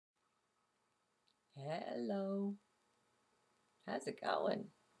Hello, how's it going?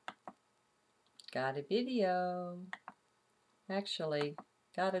 Got a video. Actually,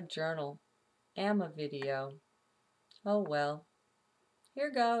 got a journal and a video. Oh well, here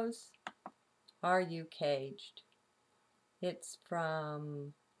goes. Are you caged? It's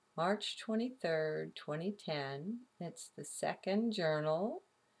from March 23rd, 2010. It's the second journal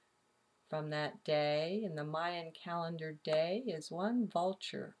from that day, and the Mayan calendar day is one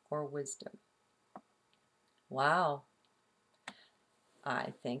Vulture or wisdom. Wow.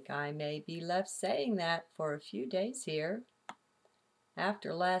 I think I may be left saying that for a few days here.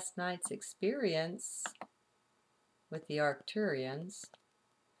 After last night's experience with the Arcturians,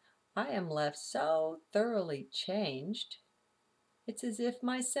 I am left so thoroughly changed. It's as if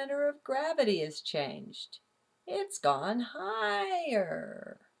my center of gravity has changed. It's gone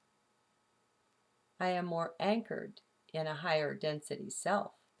higher. I am more anchored in a higher density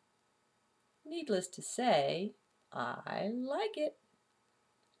self. Needless to say, I like it.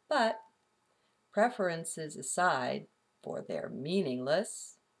 But, preferences aside, for they're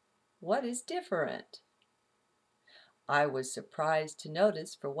meaningless, what is different? I was surprised to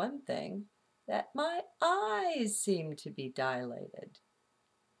notice, for one thing, that my eyes seemed to be dilated.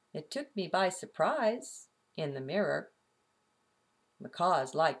 It took me by surprise in the mirror.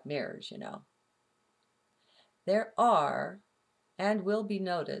 Macaws like mirrors, you know. There are, and will be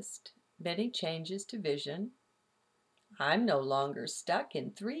noticed, many changes to vision. I'm no longer stuck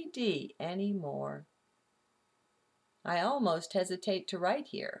in 3D anymore. I almost hesitate to write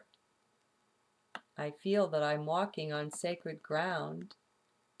here. I feel that I'm walking on sacred ground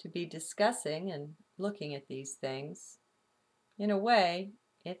to be discussing and looking at these things. In a way,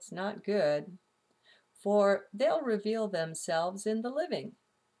 it's not good, for they'll reveal themselves in the living,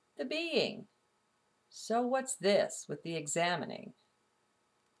 the being. So what's this with the examining?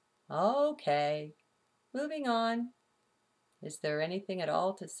 Okay, moving on. Is there anything at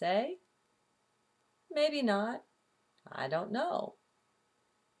all to say? Maybe not. I don't know.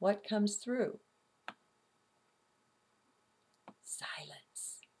 What comes through?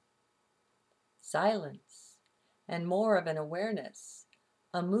 Silence. Silence, and more of an awareness,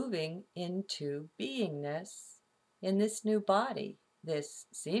 a moving into beingness in this new body, this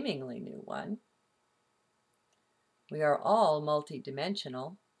seemingly new one. We are all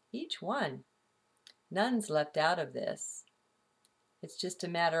multidimensional, each one. None's left out of this. It's just a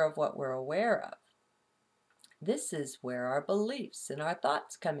matter of what we're aware of. This is where our beliefs and our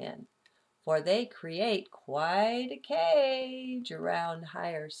thoughts come in, for they create quite a cage around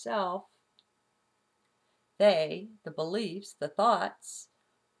higher self. They, the beliefs, the thoughts,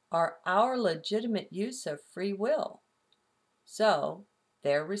 are our legitimate use of free will. So,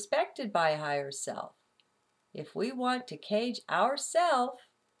 they're respected by higher self. If we want to cage ourself,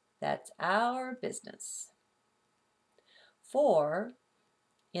 that's our business. For,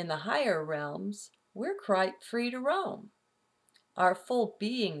 in the higher realms, we're quite free to roam. Our full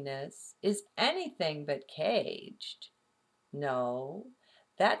beingness is anything but caged. No,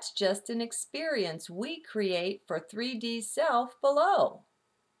 that's just an experience we create for 3D self below,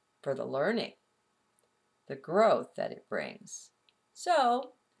 for the learning, the growth that it brings.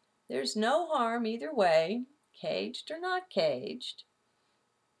 So, there's no harm either way, caged or not caged.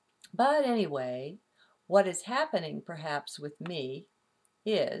 But anyway, what is happening perhaps with me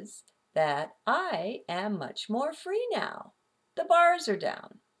is that I am much more free now. The bars are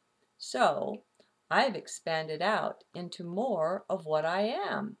down. So, I've expanded out into more of what I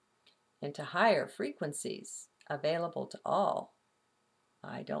am, into higher frequencies available to all.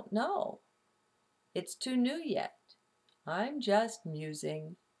 I don't know. It's too new yet. I'm just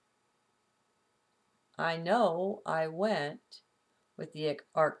musing. I know I went, with the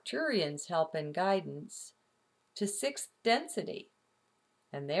Arcturians' help and guidance, to 6th density,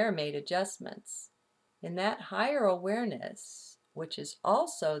 and there made adjustments. In that higher awareness, which is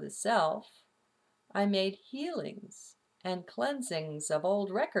also the self, I made healings and cleansings of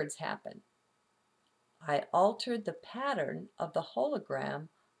old records happen. I altered the pattern of the hologram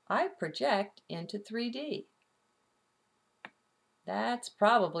I project into 3D. That's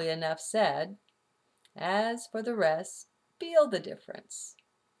probably enough said. As for the rest, feel the difference.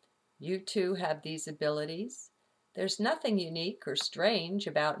 You too have these abilities. There's nothing unique or strange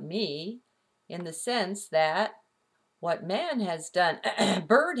about me, in the sense that what man has done,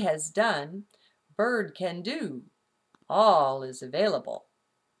 bird has done, bird can do. All is available.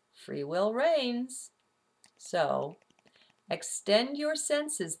 Free will reigns. So, extend your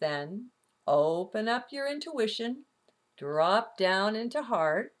senses then, open up your intuition, drop down into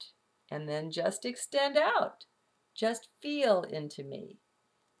heart, and then just extend out. Just feel into me.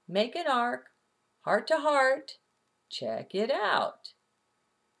 Make an arc, heart to heart, check it out.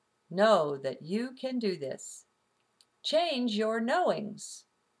 Know that you can do this. Change your knowings.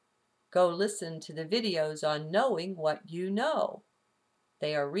 Go listen to the videos on knowing what you know.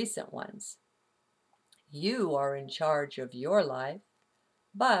 They are recent ones. You are in charge of your life,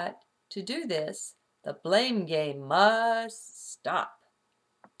 but to do this, the blame game must stop.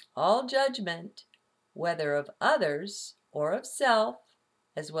 All judgment, whether of others or of self,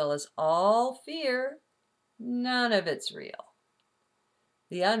 as well as all fear, none of it's real.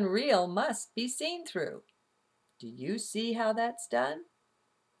 The unreal must be seen through. Do you see how that's done?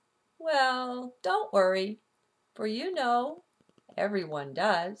 Well, don't worry, for you know, everyone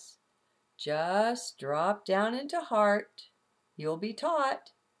does. Just drop down into heart. You'll be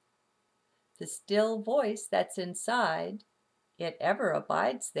taught. The still voice that's inside, it ever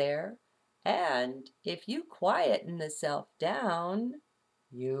abides there, and if you quieten the self down,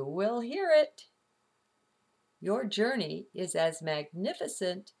 you will hear it. Your journey is as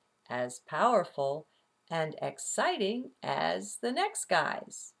magnificent, as powerful, and exciting as the next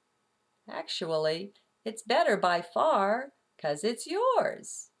guy's. Actually, it's better by far, 'cause it's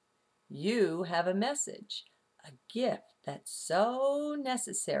yours. You have a message, a gift that's so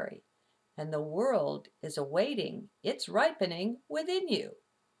necessary, and the world is awaiting its ripening within you.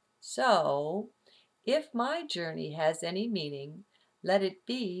 So, if my journey has any meaning, let it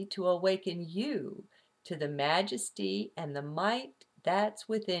be to awaken you to the majesty and the might that's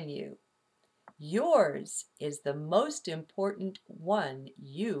within you. Yours is the most important one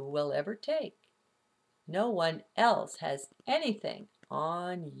you will ever take. No one else has anything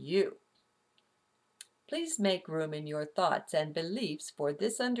on you. Please make room in your thoughts and beliefs for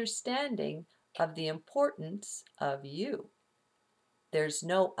this understanding of the importance of you. There's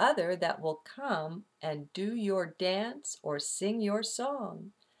no other that will come and do your dance or sing your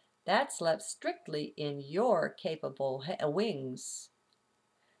song. That's left strictly in your capable wings.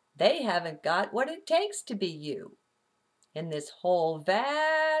 They haven't got what it takes to be you. In this whole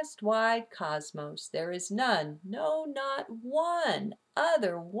vast, wide cosmos, there is none, no, not one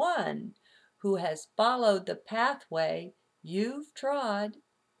other one, who has followed the pathway you've trod.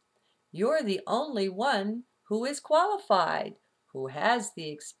 You're the only one who is qualified, who has the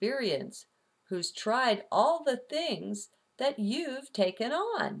experience, who's tried all the things that you've taken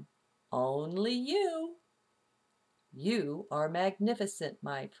on. Only you. You are magnificent,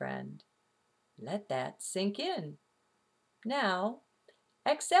 my friend. Let that sink in. Now,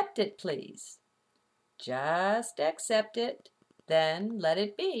 accept it, please. Just accept it, then let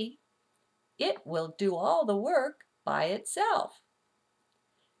it be. It will do all the work by itself.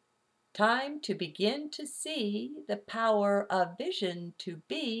 Time to begin to see the power of vision to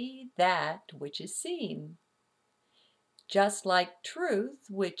be that which is seen. Just like truth,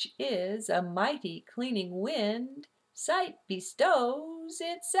 which is a mighty cleaning wind, sight bestows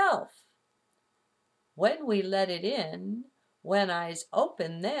itself. When we let it in, when eyes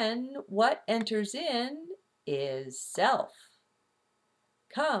open then, what enters in is self.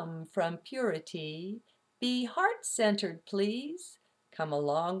 Come from purity, be heart-centered, please. Come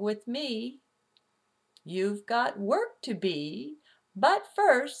along with me. You've got work to be, but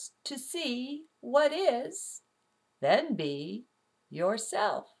first to see what is, then be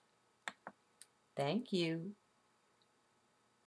yourself. Thank you.